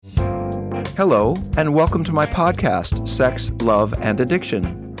Hello, and welcome to my podcast, Sex, Love, and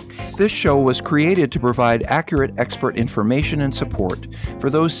Addiction. This show was created to provide accurate expert information and support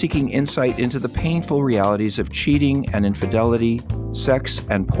for those seeking insight into the painful realities of cheating and infidelity, sex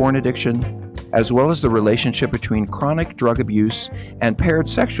and porn addiction, as well as the relationship between chronic drug abuse and paired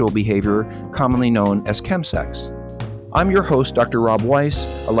sexual behavior, commonly known as chemsex. I'm your host, Dr. Rob Weiss,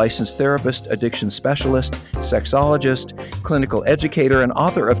 a licensed therapist, addiction specialist, sexologist, clinical educator, and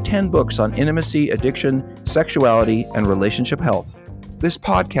author of 10 books on intimacy, addiction, sexuality, and relationship health. This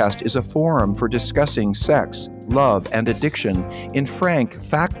podcast is a forum for discussing sex, love, and addiction in frank,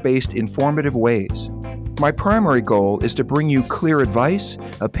 fact-based, informative ways. My primary goal is to bring you clear advice,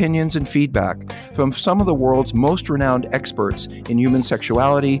 opinions, and feedback from some of the world's most renowned experts in human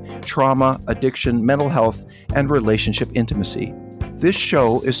sexuality, trauma, addiction, mental health, and relationship intimacy. This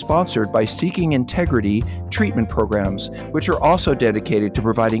show is sponsored by Seeking Integrity treatment programs, which are also dedicated to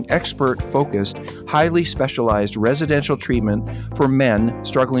providing expert-focused, highly specialized residential treatment for men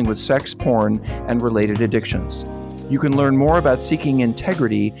struggling with sex, porn, and related addictions. You can learn more about Seeking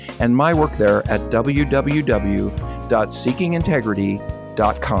Integrity and my work there at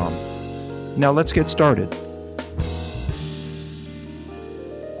www.seekingintegrity.com. Now let's get started.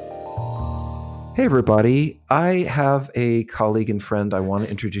 Hey everybody, I have a colleague and friend I want to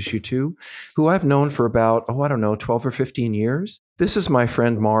introduce you to, who I've known for about, 12 or 15 years. This is my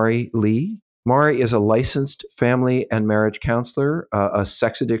friend Mari Lee. Mari is a licensed family and marriage counselor, a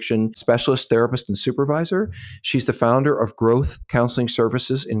sex addiction specialist, therapist, and supervisor. She's the founder of Growth Counseling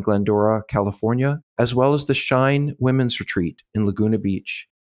Services in Glendora, California, as well as the Shine Women's Retreat in Laguna Beach.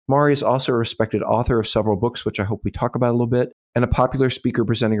 Mari is also a respected author of several books, which I hope we talk about a little bit, and a popular speaker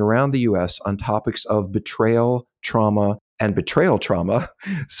presenting around the U.S. on topics of betrayal, trauma,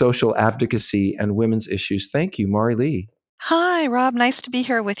 social advocacy, and women's issues. Thank you, Mari Lee. Hi, Rob. Nice to be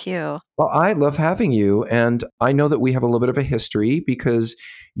here with you. Well, I love having you. And I know that we have a little bit of a history because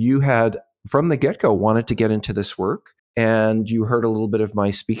you had, from the get-go, wanted to get into this work. And you heard a little bit of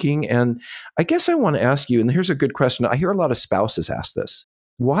my speaking. And I guess I want to ask you, and here's a good question. I hear a lot of spouses ask this.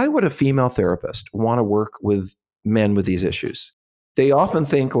 Why would a female therapist want to work with men with these issues? They often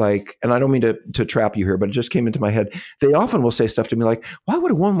think like, and I don't mean to trap you here, but it just came into my head. They often will say stuff to me like, why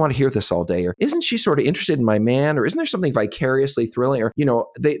would a woman want to hear this all day? Or isn't she sort of interested in my man? Or isn't there something vicariously thrilling? Or,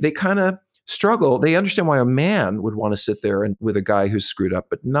 they kind of struggle. They understand why a man would want to sit there and with a guy who's screwed up,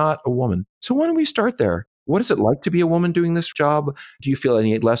 but not a woman. So why don't we start there? What is it like to be a woman doing this job? Do you feel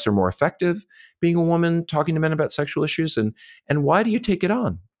any less or more effective being a woman talking to men about sexual issues? And why do you take it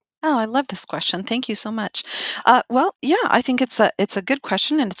on? Oh, I love this question. Thank you so much. I think it's a good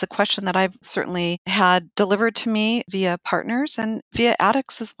question, and it's a question that I've certainly had delivered to me via partners and via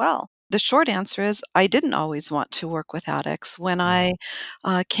addicts as well. The short answer is I didn't always want to work with addicts. When I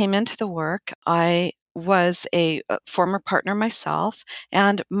came into the work, I was a former partner myself,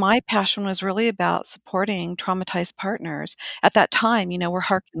 and my passion was really about supporting traumatized partners. At that time, we're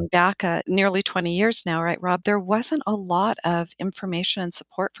harking back nearly 20 years now, right, Rob? There wasn't a lot of information and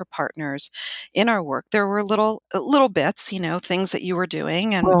support for partners in our work. There were little bits, things that you were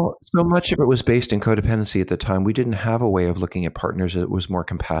doing, and Well, so much of it was based in codependency at the time. We didn't have a way of looking at partners that was more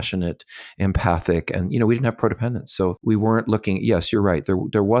compassionate, empathic, and we didn't have codependence. So we weren't looking. Yes, you're right.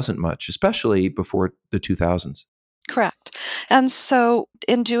 There wasn't much, especially before the 2000s. correct. And so,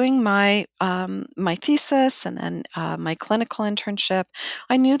 in doing my thesis and then my clinical internship,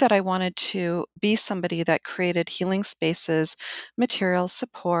 I knew that I wanted to be somebody that created healing spaces, material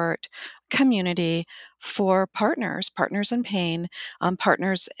support, community for partners in pain,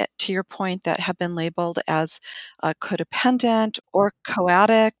 partners, to your point, that have been labeled as codependent or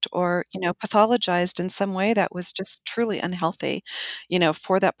co-addict or pathologized in some way that was just truly unhealthy,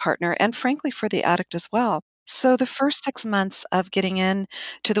 for that partner and frankly for the addict as well. So the first 6 months of getting in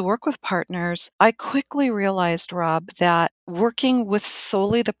to the work with partners, I quickly realized, Rob, that working with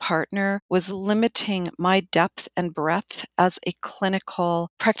solely the partner was limiting my depth and breadth as a clinical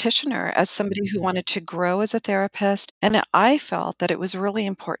practitioner, as somebody who wanted to grow as a therapist. And I felt that it was really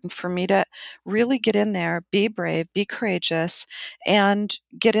important for me to really get in there, be brave, be courageous, and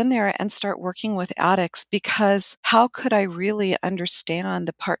get in there and start working with addicts, because how could I really understand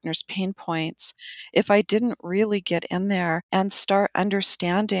the partner's pain points if I didn't really get in there and start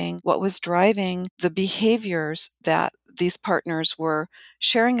understanding what was driving the behaviors that these partners were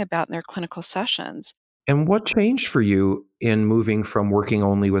sharing about in their clinical sessions? And what changed for you in moving from working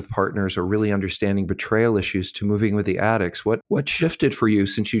only with partners or really understanding betrayal issues to moving with the addicts? What shifted for you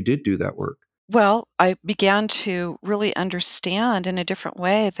since you did do that work? Well, I began to really understand in a different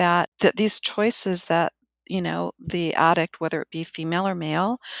way that these choices that the addict, whether it be female or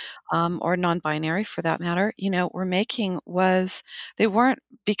male, or non-binary for that matter, were making was they weren't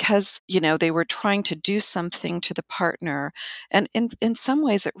because, they were trying to do something to the partner. And in some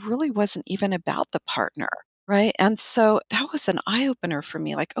ways, it really wasn't even about the partner. Right. And so that was an eye opener for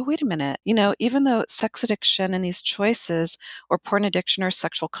me. Like, oh, wait a minute. Even though sex addiction and these choices, or porn addiction, or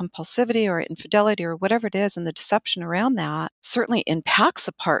sexual compulsivity, or infidelity, or whatever it is, and the deception around that certainly impacts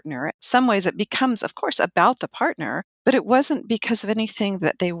a partner. In some ways, it becomes, of course, about the partner, but it wasn't because of anything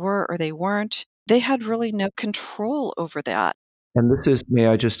that they were or they weren't. They had really no control over that. And this is, may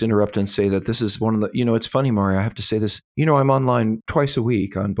I just interrupt and say that this is one of the, it's funny, Mari, I have to say this. I'm online twice a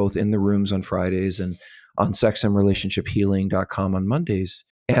week on both In the Rooms on Fridays and on sexandrelationshiphealing.com on Mondays.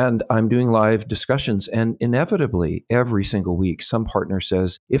 And I'm doing live discussions. And inevitably, every single week, some partner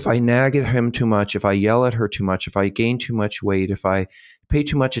says, if I nag at him too much, if I yell at her too much, if I gain too much weight, if I pay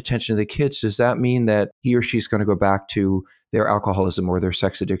too much attention to the kids, does that mean that he or she's going to go back to their alcoholism or their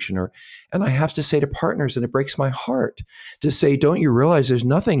sex addiction? And I have to say to partners, and it breaks my heart to say, don't you realize there's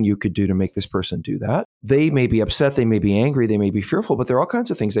nothing you could do to make this person do that? They may be upset, they may be angry, they may be fearful, but there are all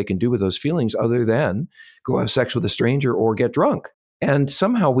kinds of things they can do with those feelings other than go have sex with a stranger or get drunk. And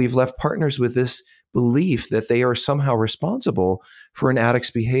somehow we've left partners with this belief that they are somehow responsible for an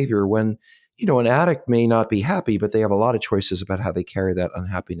addict's behavior when, an addict may not be happy, but they have a lot of choices about how they carry that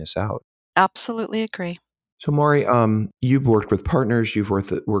unhappiness out. Absolutely agree. So, Mari, you've worked with partners, you've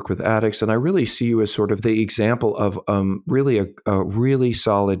worked with addicts, and I really see you as sort of the example of really a really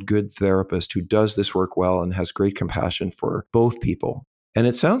solid, good therapist who does this work well and has great compassion for both people. And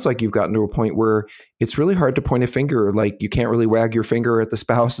it sounds like you've gotten to a point where it's really hard to point a finger. Like you can't really wag your finger at the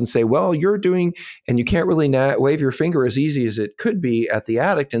spouse and say, well, you're doing, and you can't really wave your finger as easy as it could be at the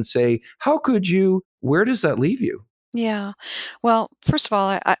addict and say, how could you? Where does that leave you? Yeah. Well, first of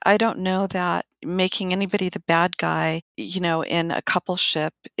all, I don't know that making anybody the bad guy, in a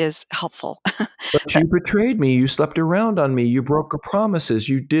coupleship is helpful. But you betrayed me. You slept around on me. You broke our promises.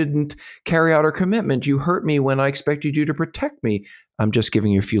 You didn't carry out our commitment. You hurt me when I expected you to protect me. I'm just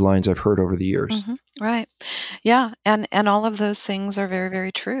giving you a few lines I've heard over the years. Right. Yeah, and all of those things are very,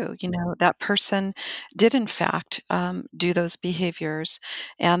 very true. That person did in fact do those behaviors,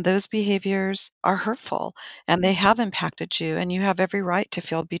 and those behaviors are hurtful, and they have impacted you, and you have every right to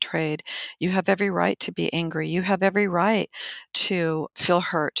feel betrayed. You have every right to be angry. You have every right to feel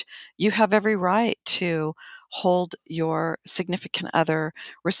hurt. You have every right to hold your significant other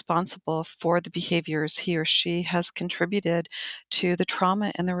responsible for the behaviors he or she has contributed to the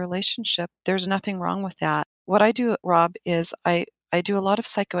trauma in the relationship. There's nothing wrong with that. What I do, Rob, is I do a lot of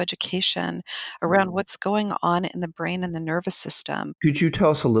psychoeducation around what's going on in the brain and the nervous system. Could you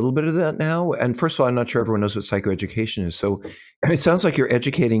tell us a little bit of that now? And first of all, I'm not sure everyone knows what psychoeducation is. So it sounds like you're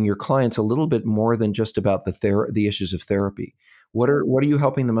educating your clients a little bit more than just about the issues of therapy. What are you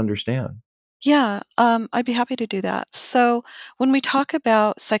helping them understand? Yeah, I'd be happy to do that. So, when we talk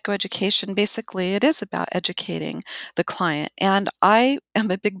about psychoeducation, basically it is about educating the client. And I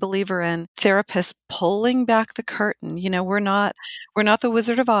am a big believer in therapists pulling back the curtain. We're not the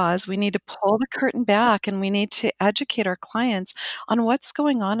Wizard of Oz. We need to pull the curtain back and we need to educate our clients on what's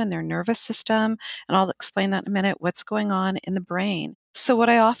going on in their nervous system. And I'll explain that in a minute, what's going on in the brain. So, what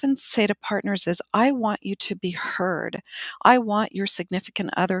I often say to partners is, I want you to be heard. I want your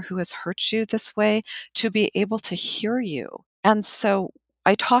significant other who has hurt you this way to be able to hear you. And so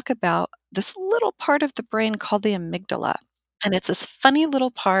I talk about this little part of the brain called the amygdala. And it's this funny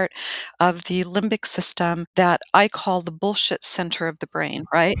little part of the limbic system that I call the bullshit center of the brain,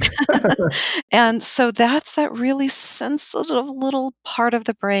 right? And so that's that really sensitive little part of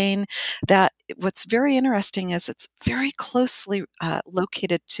the brain that what's very interesting is it's very closely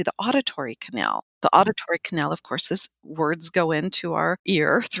located to the auditory canal. The auditory canal, of course, is words go into our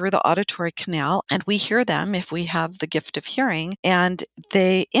ear through the auditory canal, and we hear them if we have the gift of hearing, and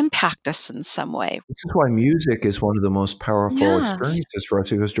they impact us in some way. This is why music is one of the most powerful Yes. experiences for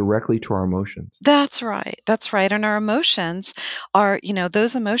us. It goes directly to our emotions. That's right. That's right. And our emotions are,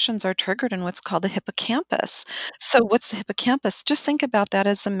 those emotions are triggered in what's called the hippocampus. So what's the hippocampus? Just think about that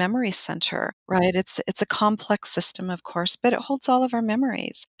as a memory center, right? It's a complex system, of course, but it holds all of our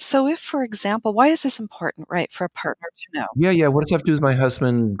memories. So if, for example, why is this important, right, for a partner to know? Yeah, yeah. What does that have to do with my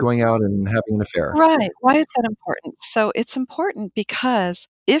husband going out and having an affair? Right. Why is that important? So it's important because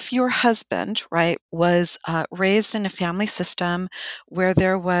if your husband, right, was raised in a family system where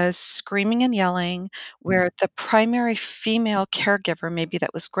there was screaming and yelling, where the primary female caregiver, maybe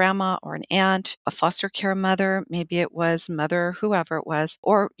that was grandma or an aunt, a foster care mother, maybe it was mother, whoever it was,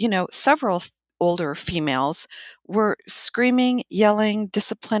 or, several older females were screaming, yelling,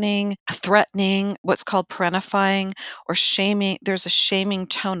 disciplining, threatening, what's called parentifying or shaming. There's a shaming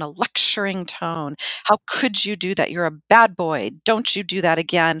tone, a lecturing tone. "How could you do that? You're a bad boy. Don't you do that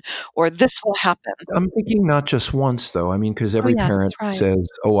again, or this will happen." I'm thinking not just once, though. I mean, because Oh, every yeah, parent that's right. says,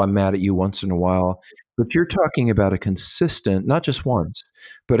 "Oh, I'm mad at you once in a while." But you're talking about a consistent, not just once,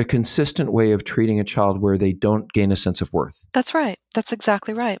 but a consistent way of treating a child where they don't gain a sense of worth. That's right. That's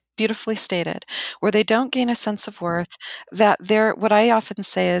exactly right. Beautifully stated. Where they don't gain a sense of worth, that they're what I often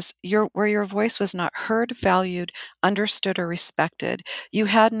say is where your voice was not heard, valued, understood, or respected. You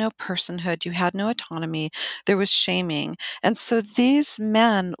had no personhood, you had no autonomy, there was shaming. And so these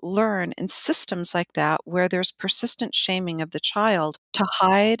men learn in systems like that where there's persistent shaming of the child to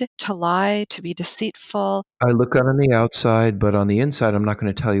hide, to lie, to be deceitful. I look good on the outside, but on the inside, I'm not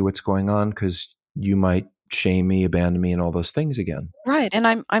gonna tell you what's going on because you might shame me, abandon me, and all those things again. Right,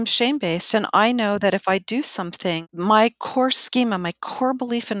 and I'm shame-based, and I know that if I do something, my core schema, my core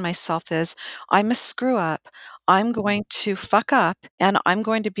belief in myself is, I'm a screw up, I'm going to fuck up, and I'm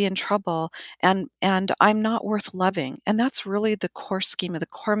going to be in trouble, and I'm not worth loving, and that's really the core schema, the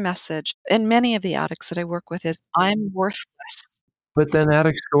core message, and many of the addicts that I work with is, I'm worthless. But then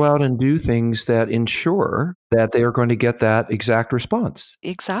addicts go out and do things that ensure that they are going to get that exact response.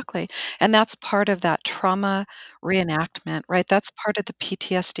 Exactly, and that's part of that trauma reenactment, right? That's part of the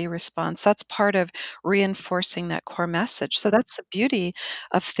PTSD response, that's part of reinforcing that core message, so that's the beauty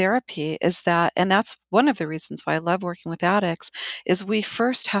of therapy is that and that's one of the reasons why I love working with addicts, is we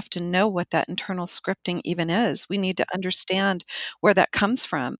first have to know what that internal scripting even is. We need to understand where that comes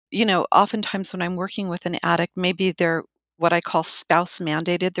from. Oftentimes when I'm working with an addict, maybe they're what I call spouse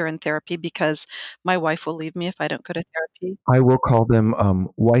mandated, they're in therapy because my wife will leave me if I don't go to therapy. I will call them,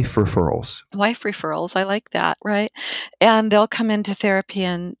 wife referrals. Wife referrals, I like that, right? And they'll come into therapy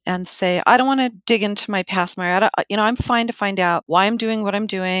and say, "I don't wanna dig into my past, Mary. I'm fine to find out why I'm doing what I'm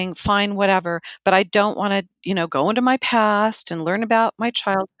doing, fine, whatever, but I don't wanna, go into my past and learn about my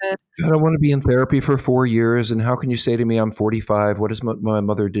childhood." I don't wanna be in therapy for 4 years, and how can you say to me I'm 45? What does my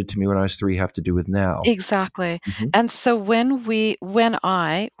mother did to me when I was 3 have to do with now? Exactly. Mhm. And so when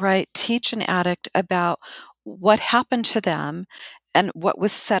I, right, teach an addict about what happened to them and what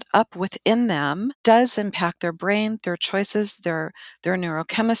was set up within them does impact their brain, their choices, their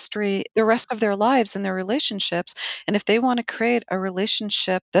neurochemistry, the rest of their lives and their relationships. And if they want to create a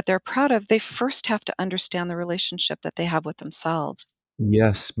relationship that they're proud of, they first have to understand the relationship that they have with themselves.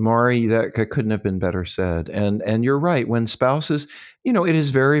 Yes, Mari, that couldn't have been better said, and you're right, when spouses it is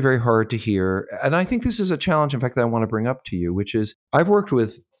very, very hard to hear, and I think this is a challenge, in fact, that I wanna bring up to you, which is I've worked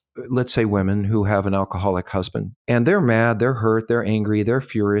with, let's say, women who have an alcoholic husband, and they're mad, they're hurt, they're angry, they're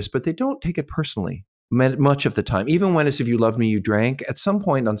furious, but they don't take it personally, much of the time. Even when it's, "If you loved me, you drank," at some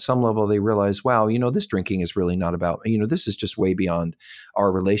point, on some level, they realize, "Wow, this drinking is really not about this is just way beyond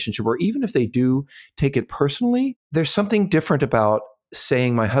our relationship," or even if they do take it personally, there's something different about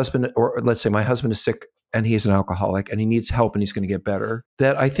saying my husband, or let's say my husband is sick and he's an alcoholic and he needs help and he's going to get better,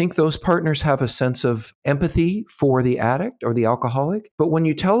 that I think those partners have a sense of empathy for the addict or the alcoholic. But when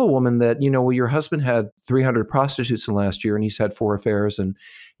you tell a woman that, well, your husband had 300 prostitutes in the last year and he's had 4 affairs and,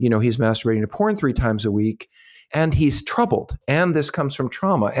 he's masturbating to porn 3 times a week and he's troubled and this comes from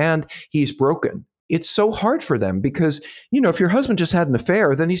trauma and he's broken. It's so hard for them because, if your husband just had an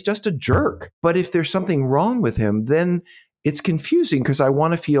affair, then he's just a jerk. But if there's something wrong with him, then it's confusing because I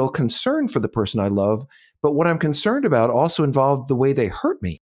want to feel concerned for the person I love, but what I'm concerned about also involved the way they hurt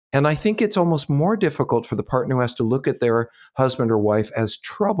me. And I think it's almost more difficult for the partner who has to look at their husband or wife as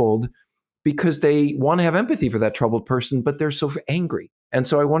troubled because they want to have empathy for that troubled person, but they're so angry. And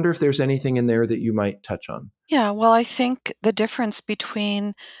so I wonder if there's anything in there that you might touch on. Yeah, well, I think the difference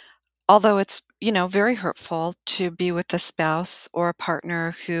between although it's, very hurtful to be with a spouse or a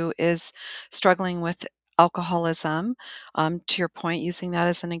partner who is struggling with alcoholism, to your point, using that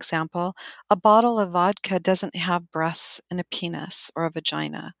as an example, a bottle of vodka doesn't have breasts and a penis or a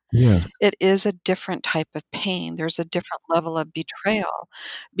vagina. Yeah. It is a different type of pain. There's a different level of betrayal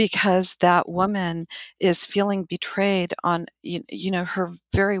because that woman is feeling betrayed on, her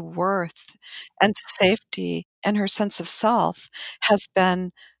very worth and safety and her sense of self has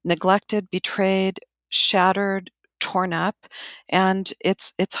been neglected, betrayed, shattered, torn up, and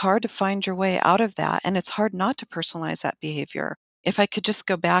it's hard to find your way out of that, and it's hard not to personalize that behavior. If I could just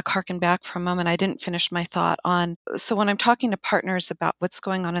go back, harken back for a moment, I didn't finish my thought on so when I'm talking to partners about what's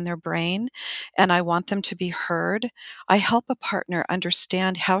going on in their brain and I want them to be heard, I help a partner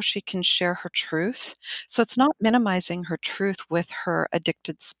understand how she can share her truth. So it's not minimizing her truth with her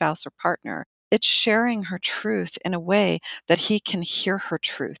addicted spouse or partner. it's sharing her truth in a way that he can hear her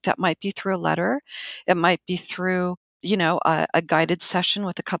truth. That might be through a letter. It might be through, a guided session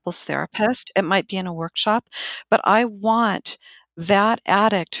with a couples therapist. It might be in a workshop. But I want that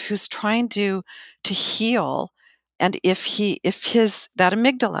addict who's trying to heal, and if his that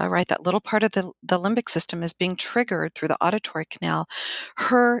amygdala, right, that little part of the limbic system is being triggered through the auditory canal,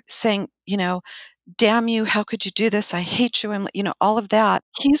 her saying, damn you, how could you do this? I hate you. And, all of that,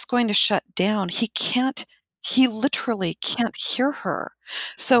 he's going to shut down. He literally can't hear her.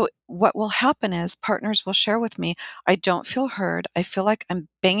 So what will happen is partners will share with me, I don't feel heard. I feel like I'm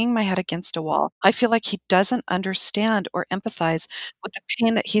banging my head against a wall. I feel like he doesn't understand or empathize with the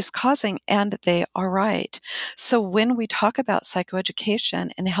pain that he's causing. And they are right. So when we talk about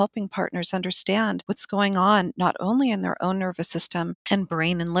psychoeducation and helping partners understand what's going on, not only in their own nervous system and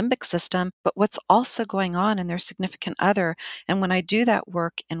brain and limbic system, but what's also going on in their significant other. And when I do that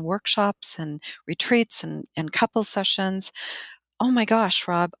work in workshops and retreats and couple sessions, oh my gosh,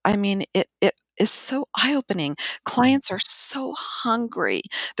 Rob, I mean, it is so eye-opening. Clients are so hungry.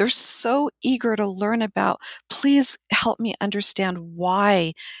 They're so eager to learn about, please help me understand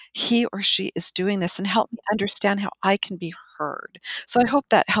why he or she is doing this and help me understand how I can be heard. So I hope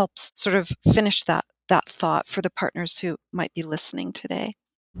that helps sort of finish that thought for the partners who might be listening today.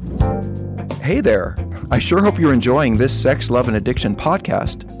 Hey there. I sure hope you're enjoying this Sex, Love, and Addiction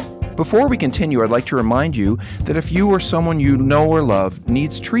podcast. Before we continue, I'd like to remind you that if you or someone you know or love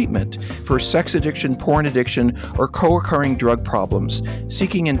needs treatment for sex addiction, porn addiction, or co-occurring drug problems,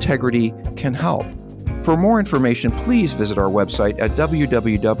 Seeking Integrity can help. For more information, please visit our website at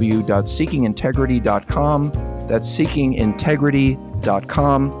www.seekingintegrity.com. That's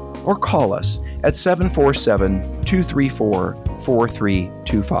seekingintegrity.com, or call us at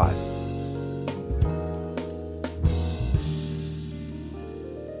 747-234-4325.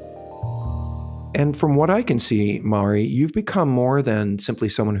 And from what I can see, Mari, you've become more than simply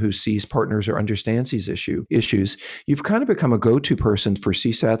someone who sees partners or understands these issues. You've kind of become a go-to person for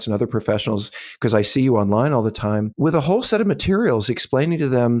CSATs and other professionals, because I see you online all the time with a whole set of materials explaining to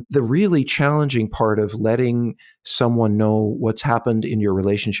them the really challenging part of letting someone know what's happened in your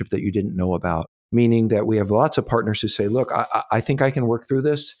relationship that you didn't know about. Meaning that we have lots of partners who say, look, I think I can work through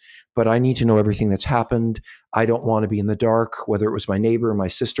this, but I need to know everything that's happened. I don't want to be in the dark, whether it was my neighbor or my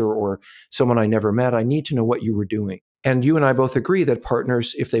sister or someone I never met. I need to know what you were doing. And you and I both agree that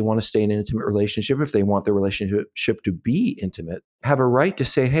partners, if they want to stay in an intimate relationship, if they want their relationship to be intimate, have a right to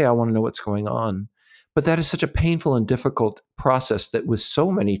say, hey, I want to know what's going on. But that is such a painful and difficult process that with so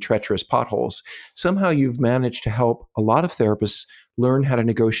many treacherous potholes, somehow you've managed to help a lot of therapists learn how to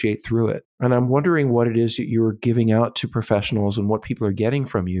negotiate through it. And I'm wondering what it is that you're giving out to professionals and what people are getting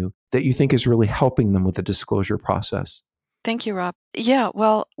from you that you think is really helping them with the disclosure process. Thank you, Rob. Yeah,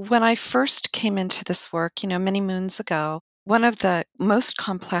 well, when I first came into this work, many moons ago, one of the most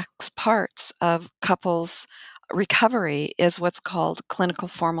complex parts of couples recovery is what's called clinical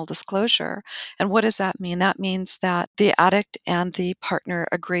formal disclosure. And what does that mean? That means that the addict and the partner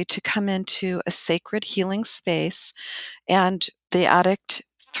agree to come into a sacred healing space, and the addict,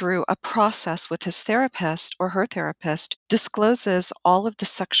 through a process with his therapist or her therapist, discloses all of the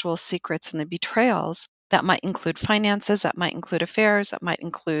sexual secrets and the betrayals. That might include finances, that might include affairs, that might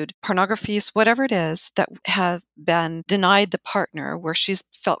include pornographies, whatever it is that have been denied the partner, where she's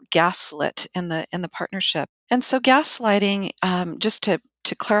felt gaslit in the partnership. And so gaslighting, just to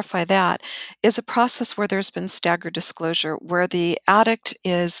clarify that, is a process where there's been staggered disclosure, where the addict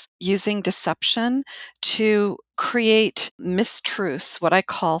is using deception to create mistruths, what I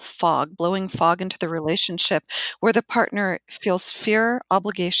call fog, blowing fog into the relationship, where the partner feels fear,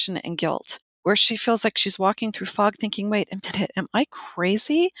 obligation, and guilt, where she feels like she's walking through fog thinking, wait a minute, am I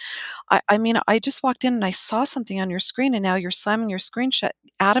crazy? I mean, I just walked in and I saw something on your screen and now you're slamming your screen shut,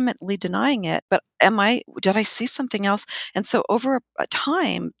 adamantly denying it. But did I see something else? And so over a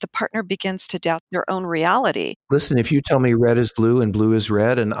time, the partner begins to doubt their own reality. Listen, if you tell me red is blue and blue is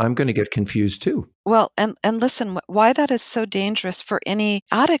red, and I'm going to get confused too. Well, and listen, why that is so dangerous for any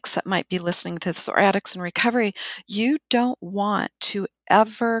addicts that might be listening to this, or addicts in recovery, you don't want to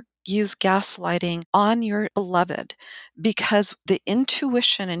ever use gaslighting on your beloved, because the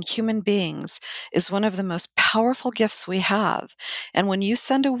intuition in human beings is one of the most powerful gifts we have. And when you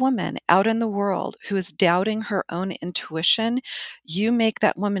send a woman out in the world who is doubting her own intuition, you make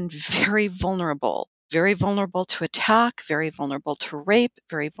that woman very vulnerable to attack, very vulnerable to rape,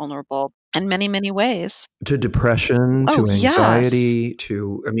 very vulnerable in many, many ways. To depression, Oh, to yes. anxiety,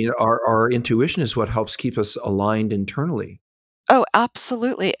 our intuition is what helps keep us aligned internally. Oh,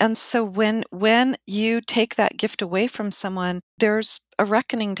 absolutely. And so when you take that gift away from someone, there's a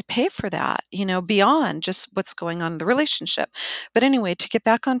reckoning to pay for that, beyond just what's going on in the relationship. But anyway, to get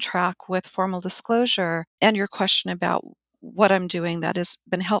back on track with formal disclosure and your question about what I'm doing that has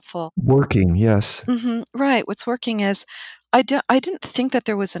been helpful. Working, yes. Right. What's working is I didn't think that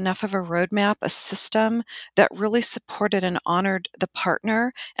there was enough of a roadmap, a system that really supported and honored the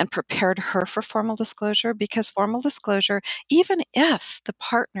partner and prepared her for formal disclosure, because formal disclosure, even if the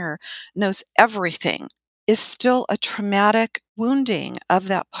partner knows everything, is still a traumatic wounding of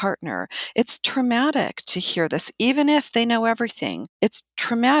that partner. It's traumatic to hear this, even if they know everything. It's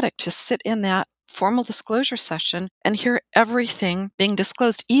traumatic to sit in that formal disclosure session and hear everything being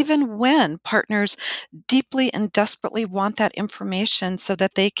disclosed, even when partners deeply and desperately want that information so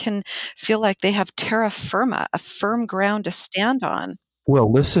that they can feel like they have terra firma, a firm ground to stand on. Well,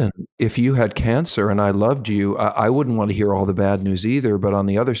 listen, if you had cancer and I loved you, I wouldn't want to hear all the bad news either. But on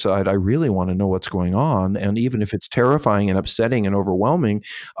the other side, I really want to know what's going on. And even if it's terrifying and upsetting and overwhelming,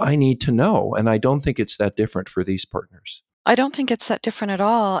 I need to know. And I don't think it's that different for these partners. I don't think it's that different at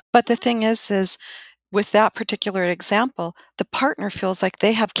all. But the thing is with that particular example, the partner feels like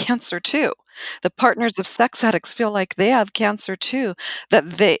they have cancer too. The partners of sex addicts feel like they have cancer too,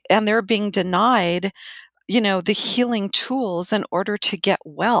 and they're being denied the healing tools in order to get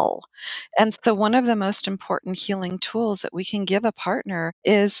well. And so, one of the most important healing tools that we can give a partner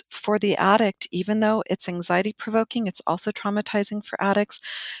is for the addict, even though it's anxiety provoking, it's also traumatizing for addicts,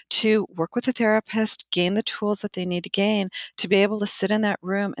 to work with a therapist, gain the tools that they need to gain to be able to sit in that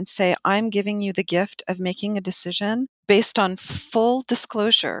room and say, I'm giving you the gift of making a decision based on full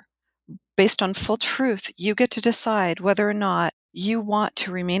disclosure, based on full truth. You get to decide whether or not you want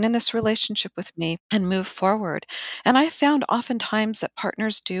to remain in this relationship with me and move forward. And I found oftentimes that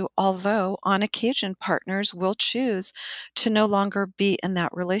partners do, although on occasion partners will choose to no longer be in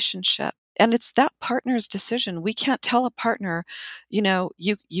that relationship. And it's that partner's decision. We can't tell a partner,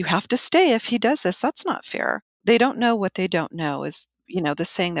 you have to stay if he does this. That's not fair. They don't know what they don't know is, the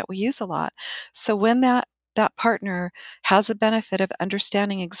saying that we use a lot. So when that partner has a benefit of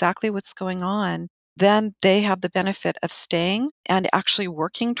understanding exactly what's going on, then they have the benefit of staying and actually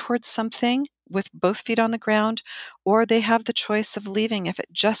working towards something with both feet on the ground, or they have the choice of leaving if it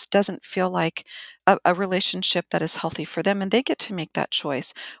just doesn't feel like a relationship that is healthy for them, and they get to make that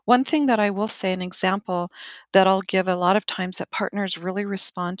choice. One thing that I will say, an example that I'll give a lot of times that partners really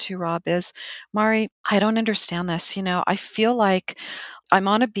respond to, Rob, is, Mari, I don't understand this. I feel like I'm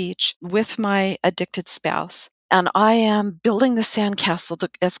on a beach with my addicted spouse, and I am building the sandcastle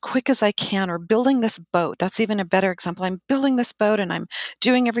as quick as I can, or building this boat. That's even a better example. I'm building this boat and I'm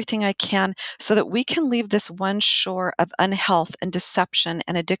doing everything I can so that we can leave this one shore of unhealth and deception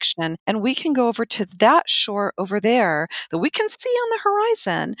and addiction, and we can go over to that shore over there that we can see on the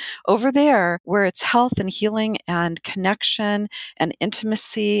horizon over there, where it's health and healing and connection and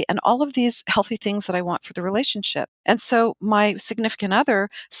intimacy and all of these healthy things that I want for the relationship. And so my significant other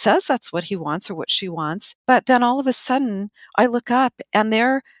says that's what he wants or what she wants. But then all of a sudden, I look up and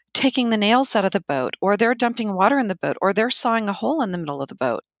they're taking the nails out of the boat, or they're dumping water in the boat, or they're sawing a hole in the middle of the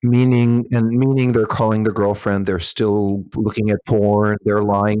boat. Meaning they're calling the girlfriend, they're still looking at porn, they're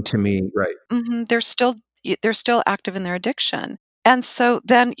lying to me, right. They're still active in their addiction. And so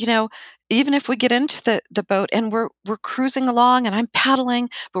then, even if we get into the boat and we're cruising along and I'm paddling,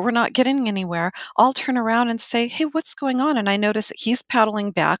 but we're not getting anywhere, I'll turn around and say, "Hey, what's going on?" And I notice that he's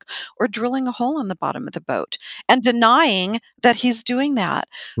paddling back or drilling a hole in the bottom of the boat and denying that he's doing that.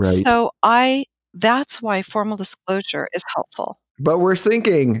 Right. So that's why formal disclosure is helpful. But we're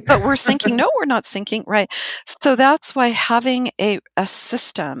sinking. But we're sinking. No, we're not sinking, right. So that's why having a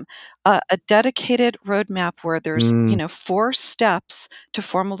system, a dedicated roadmap where there's, Mm, 4 steps to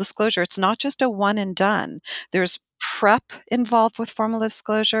formal disclosure. It's not just a one and done. There's prep involved with formal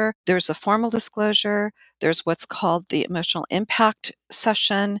disclosure, there's a formal disclosure, there's what's called the emotional impact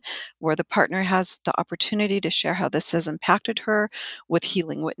session, where the partner has the opportunity to share how this has impacted her with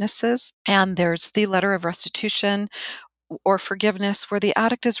healing witnesses, and there's the letter of restitution or forgiveness, where the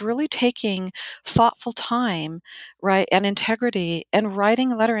addict is really taking thoughtful time, right, and integrity, and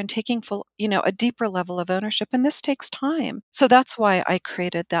writing a letter and taking full, a deeper level of ownership. And this takes time. So that's why I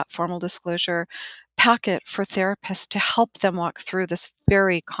created that formal disclosure packet for therapists to help them walk through this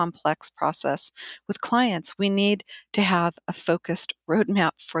very complex process with clients. We need to have a focused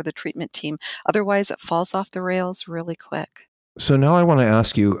roadmap for the treatment team. Otherwise, it falls off the rails really quick. so now I wanna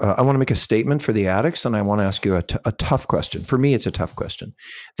ask you, I wanna make a statement for the addicts, and I wanna ask you a tough question. For me, it's a tough question.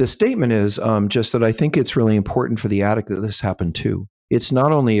 The statement is, just that I think it's really important for the addict that this happened too. It's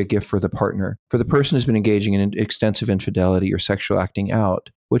not only a gift for the partner, for the person who's been engaging in extensive infidelity or sexual acting out.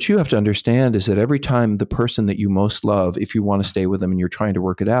 What you have to understand is that every time the person that you most love, if you want to stay with them and you're trying to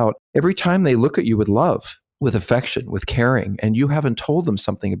work it out, every time they look at you with love, with affection, with caring, and you haven't told them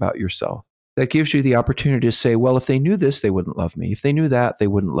something about yourself, that gives you the opportunity to say, well, if they knew this, they wouldn't love me. If they knew that, they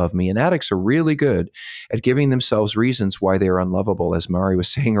wouldn't love me. And addicts are really good at giving themselves reasons why they are unlovable, as Mari was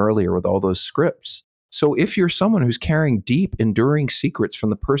saying earlier with all those scripts. So if you're someone who's carrying deep, enduring secrets from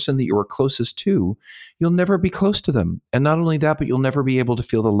the person that you are closest to, you'll never be close to them. And not only that, but you'll never be able to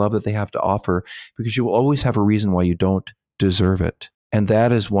feel the love that they have to offer because you will always have a reason why you don't deserve it. And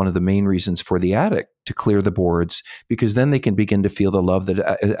that is one of the main reasons for the addict to clear the boards, because then they can begin to feel the love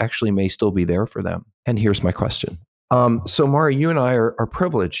that actually may still be there for them. And here's my question. So Mari, you and I are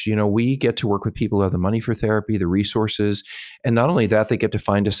privileged. We get to work with people who have the money for therapy, the resources, and not only that, they get to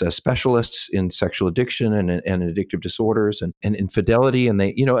find us as specialists in sexual addiction and addictive disorders and infidelity. And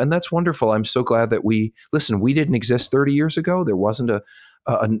and that's wonderful. I'm so glad that we didn't exist 30 years ago. There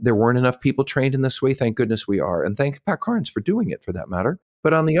weren't enough people trained in this way. Thank goodness we are. And thank Pat Carnes for doing it, for that matter.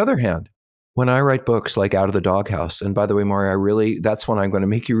 But on the other hand, when I write books like Out of the Doghouse, and by the way, Mari, that's one I'm going to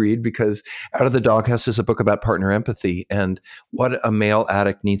make you read, because Out of the Doghouse is a book about partner empathy and what a male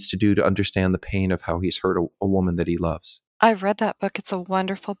addict needs to do to understand the pain of how he's hurt a woman that he loves. I've read that book. It's a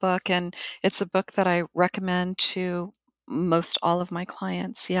wonderful book, and it's a book that I recommend to most all of my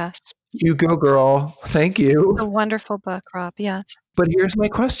clients. Yes. You go, girl. Thank It's a you. wonderful book, Rob. Yes. But here's my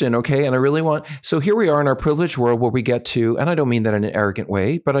question, okay? And I really so here we are in our privileged world where we get to, and I don't mean that in an arrogant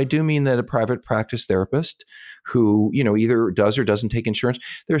way, but I do mean that a private practice therapist who, either does or doesn't take insurance,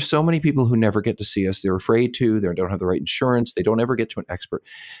 there's so many people who never get to see us. They're afraid to, they don't have the right insurance, they don't ever get to an expert.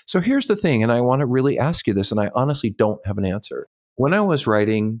 So here's the thing, and I want to really ask you this, and I honestly don't have an answer. When I was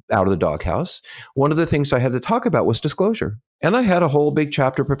writing Out of the Doghouse, one of the things I had to talk about was disclosure. And I had a whole big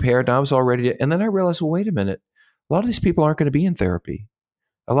chapter prepared, and I was all ready to, and then I realized, well, wait a minute. A lot of these people aren't going to be in therapy.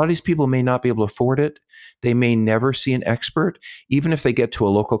 A lot of these people may not be able to afford it. They may never see an expert. Even if they get to a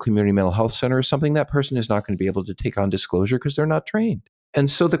local community mental health center or something, that person is not going to be able to take on disclosure because they're not trained. And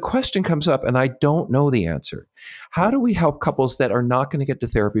so the question comes up, and I don't know the answer. How do we help couples that are not going to get to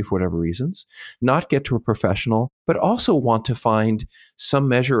therapy for whatever reasons, not get to a professional, but also want to find some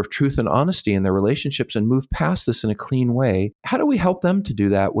measure of truth and honesty in their relationships and move past this in a clean way? How do we help them to do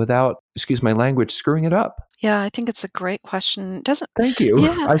that without, excuse my language, screwing it up? Yeah, I think it's a great question. Doesn't Thank you.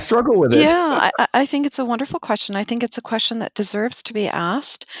 Yeah. I struggle with it. Yeah, I think it's a wonderful question. I think it's a question that deserves to be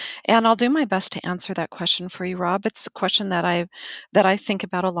asked, and I'll do my best to answer that question for you, Rob. It's a question that I think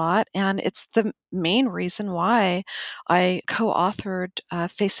about a lot, and it's the main reason why I co-authored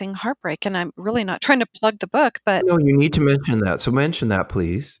Facing Heartbreak. And I'm really not trying to plug the book, but No, you need to mention that. So mention that,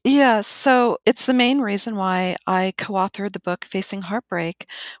 please. yeah, so it's the main reason why I co-authored the book Facing Heartbreak,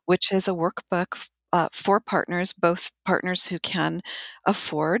 which is a workbook for partners, both partners who can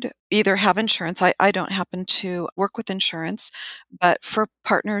afford, either have insurance. I don't happen to work with insurance, but for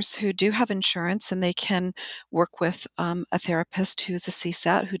partners who do have insurance and they can work with a therapist who's a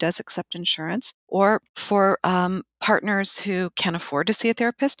CSAT who does accept insurance, or for partners who can afford to see a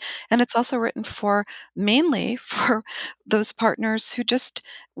therapist. And it's also written for mainly for those partners who just,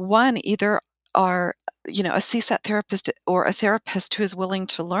 one, either are a CSAT therapist or a therapist who is willing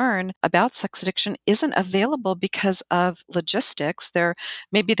to learn about sex addiction isn't available because of logistics.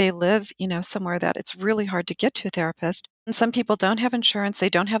 Maybe they live, somewhere that it's really hard to get to a therapist. And some people don't have insurance, they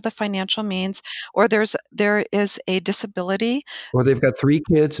don't have the financial means, or there is a disability. Or they've got 3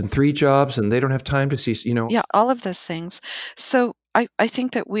 kids and 3 jobs, and they don't have time to see. Yeah, all of those things. So I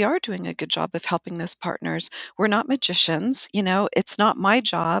think that we are doing a good job of helping those partners. We're not magicians, it's not my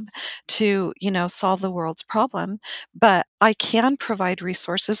job to, solve the world's problem, but I can provide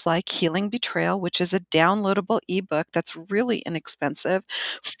resources like Healing Betrayal, which is a downloadable ebook that's really inexpensive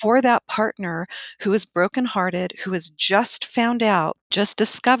for that partner who is brokenhearted, who has just found out, just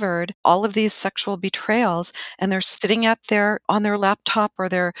discovered all of these sexual betrayals, and they're sitting on their laptop or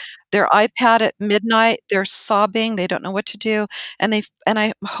their iPad at midnight, they're sobbing, they don't know what to do, and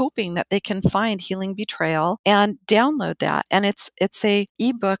I'm hoping that they can find Healing Betrayal and download that, and it's a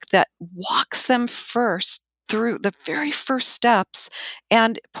ebook that walks them first through the very first steps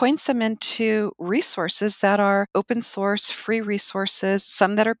and points them into resources that are open source, free resources,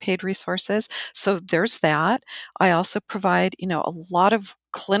 some that are paid resources. So there's that. I also provide, a lot of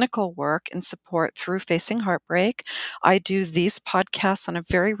clinical work and support through Facing Heartbreak. I do these podcasts on a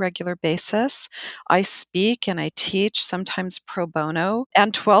very regular basis. I speak and I teach, sometimes pro bono,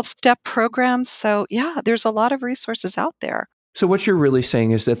 and 12-step programs. So yeah, there's a lot of resources out there. So what you're really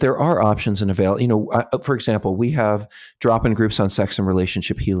saying is that there are options and avail. For example, we have drop-in groups on sex and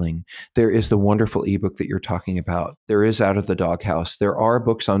relationship healing. There is the wonderful ebook that you're talking about. There is Out of the Doghouse. There are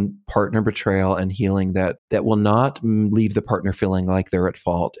books on partner betrayal and healing that will not leave the partner feeling like they're at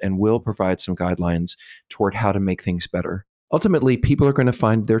fault and will provide some guidelines toward how to make things better. Ultimately, people are going to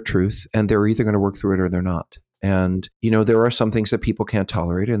find their truth, and they're either going to work through it or they're not. And there are some things that people can't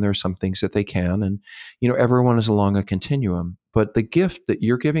tolerate, and there are some things that they can. And everyone is along a continuum. But the gift that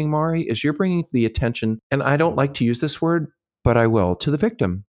you're giving, Mari, is you're bringing the attention, and I don't like to use this word, but I will, to the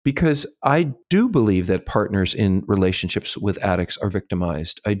victim. Because I do believe that partners in relationships with addicts are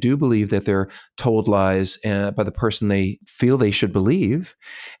victimized. I do believe that they're told lies by the person they feel they should believe.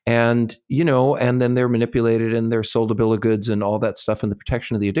 And then they're manipulated and they're sold a bill of goods and all that stuff in the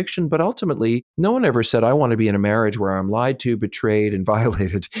protection of the addiction. But ultimately, no one ever said, I want to be in a marriage where I'm lied to, betrayed, and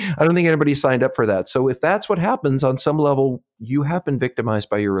violated. I don't think anybody signed up for that. So if that's what happens on some level, you have been victimized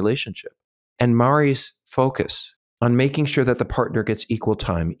by your relationship. And Mari's focus on making sure that the partner gets equal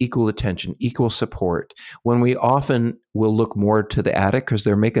time, equal attention, equal support, when we often will look more to the addict because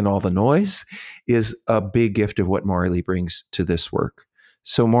they're making all the noise, is a big gift of what Mari Lee brings to this work.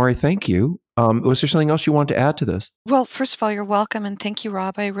 So, Mari, thank you. Was there something else you want to add to this? Well, first of all, you're welcome, and thank you,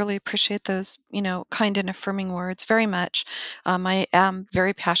 Rob. I really appreciate those, kind and affirming words very much. I am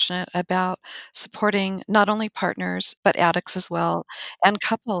very passionate about supporting not only partners, but addicts as well, and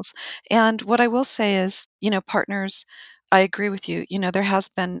couples. And what I will say is, partners, I agree with you. There has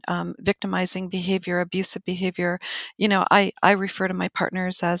been victimizing behavior, abusive behavior. I refer to my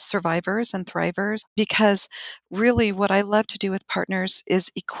partners as survivors and thrivers because really what I love to do with partners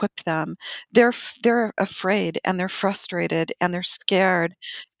is equip them. They're afraid and they're frustrated and they're scared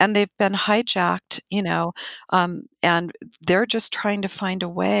and they've been hijacked, and they're just trying to find a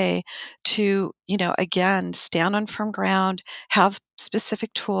way to, again, stand on firm ground, have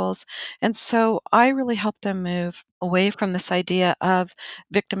specific tools. And so I really help them move away from this idea of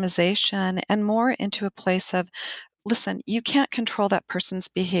victimization and more into a place of, listen, you can't control that person's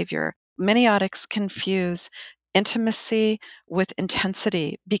behavior. Many addicts confuse intimacy with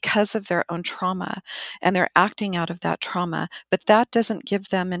intensity because of their own trauma, and they're acting out of that trauma. But that doesn't give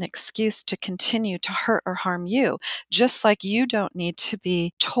them an excuse to continue to hurt or harm you. Just like you don't need to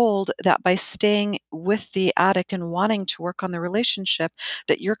be told that by staying with the addict and wanting to work on the relationship,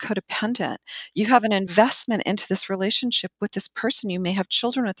 that you're codependent. You have an investment into this relationship with this person. You may have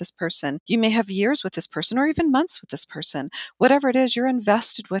children with this person. You may have years with this person or even months with this person. Whatever it is, you're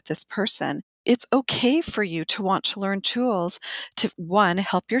invested with this person. It's okay for you to want to learn tools to, one,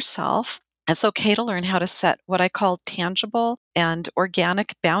 help yourself. It's okay to learn how to set what I call tangible and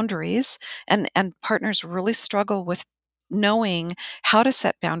organic boundaries. And partners really struggle with knowing how to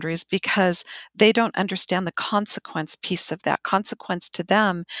set boundaries because they don't understand the consequence piece of that. Consequence to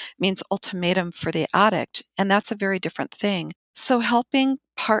them means ultimatum for the addict, and that's a very different thing. So, helping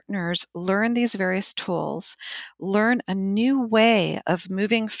partners learn these various tools, learn a new way of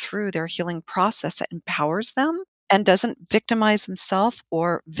moving through their healing process that empowers them and doesn't victimize themselves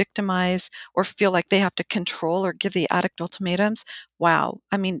or victimize or feel like they have to control or give the addict ultimatums. Wow.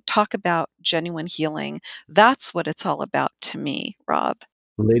 I mean, talk about genuine healing. That's what it's all about to me, Rob.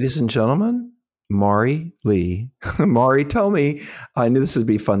 Ladies and gentlemen, Mari Lee. Mari, tell me, I knew this would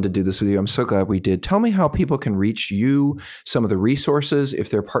be fun to do this with you. I'm so glad we did. Tell me how people can reach you, some of the resources, if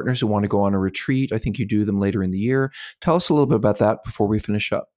they're partners who want to go on a retreat. I think you do them later in the year. Tell us a little bit about that before we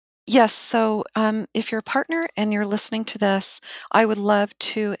finish up. Yes. So, if you're a partner and you're listening to this, I would love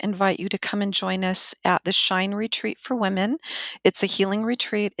to invite you to come and join us at the Shine Retreat for Women. It's a healing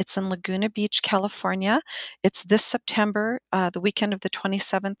retreat. It's in Laguna Beach, California. It's this September, the weekend of the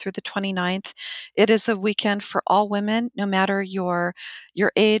 27th through the 29th. It is a weekend for all women, no matter your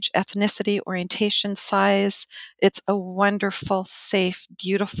age, ethnicity, orientation, size. It's a wonderful, safe,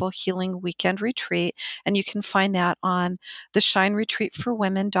 beautiful healing weekend retreat, and you can find that on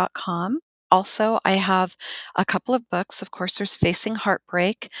theshineretreatforwomen.com. Also, I have a couple of books. Of course, there's Facing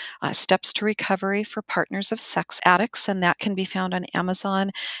Heartbreak, Steps to Recovery for Partners of Sex Addicts, and that can be found on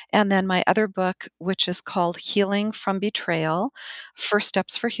Amazon. And then my other book, which is called Healing from Betrayal, First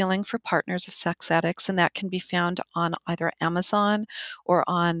Steps for Healing for Partners of Sex Addicts, and that can be found on either Amazon or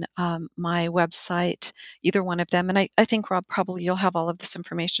on my website, either one of them. And I think, Rob, probably you'll have all of this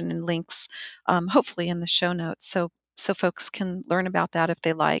information and links, hopefully in the show notes. So folks can learn about that if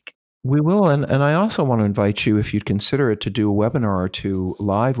they like. We will. And I also want to invite you, if you'd consider it, to do a webinar or two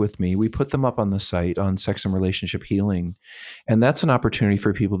live with me. We put them up on the site on sex and relationship healing. And that's an opportunity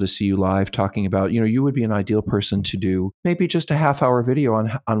for people to see you live talking about, you would be an ideal person to do maybe just a half-hour video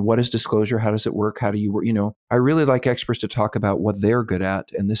on what is disclosure, how does it work, how do you work, I really like experts to talk about what they're good at.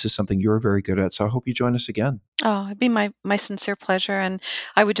 And this is something you're very good at. So I hope you join us again. Oh, it'd be my sincere pleasure. And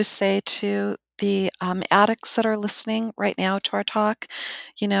I would just say to the addicts that are listening right now to our talk,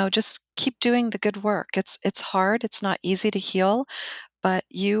 just keep doing the good work. It's hard. It's not easy to heal, but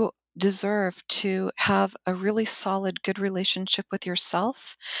you deserve to have a really solid, good relationship with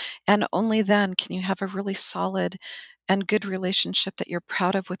yourself. And only then can you have a really solid and good relationship that you're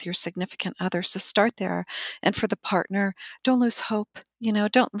proud of with your significant other. So start there. And for the partner, don't lose hope.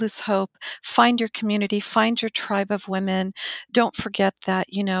 Don't lose hope. Find your community, find your tribe of women. Don't forget that,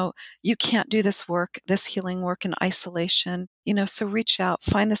 you can't do this work, this healing work in isolation. So reach out,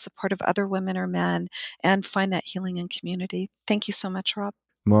 find the support of other women or men, and find that healing in community. Thank you so much, Rob.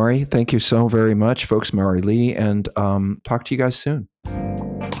 Maury, thank you so very much, folks. Maury Lee, and talk to you guys soon.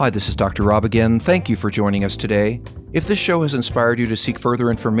 Hi, this is Dr. Rob again. Thank you for joining us today. If this show has inspired you to seek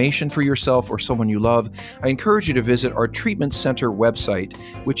further information for yourself or someone you love, I encourage you to visit our treatment center website,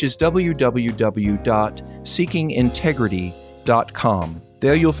 which is www.seekingintegrity.com.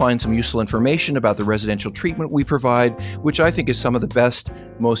 There you'll find some useful information about the residential treatment we provide, which I think is some of the best,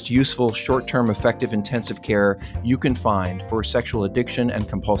 most useful, short-term, effective intensive care you can find for sexual addiction and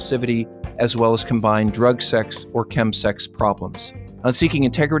compulsivity, as well as combined drug, sex, or chemsex problems. On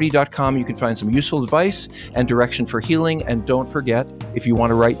seekingintegrity.com, you can find some useful advice and direction for healing. And don't forget, if you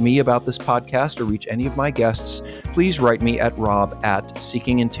want to write me about this podcast or reach any of my guests, please write me at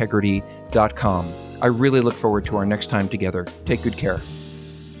rob@seekingintegrity.com. I really look forward to our next time together. Take good care.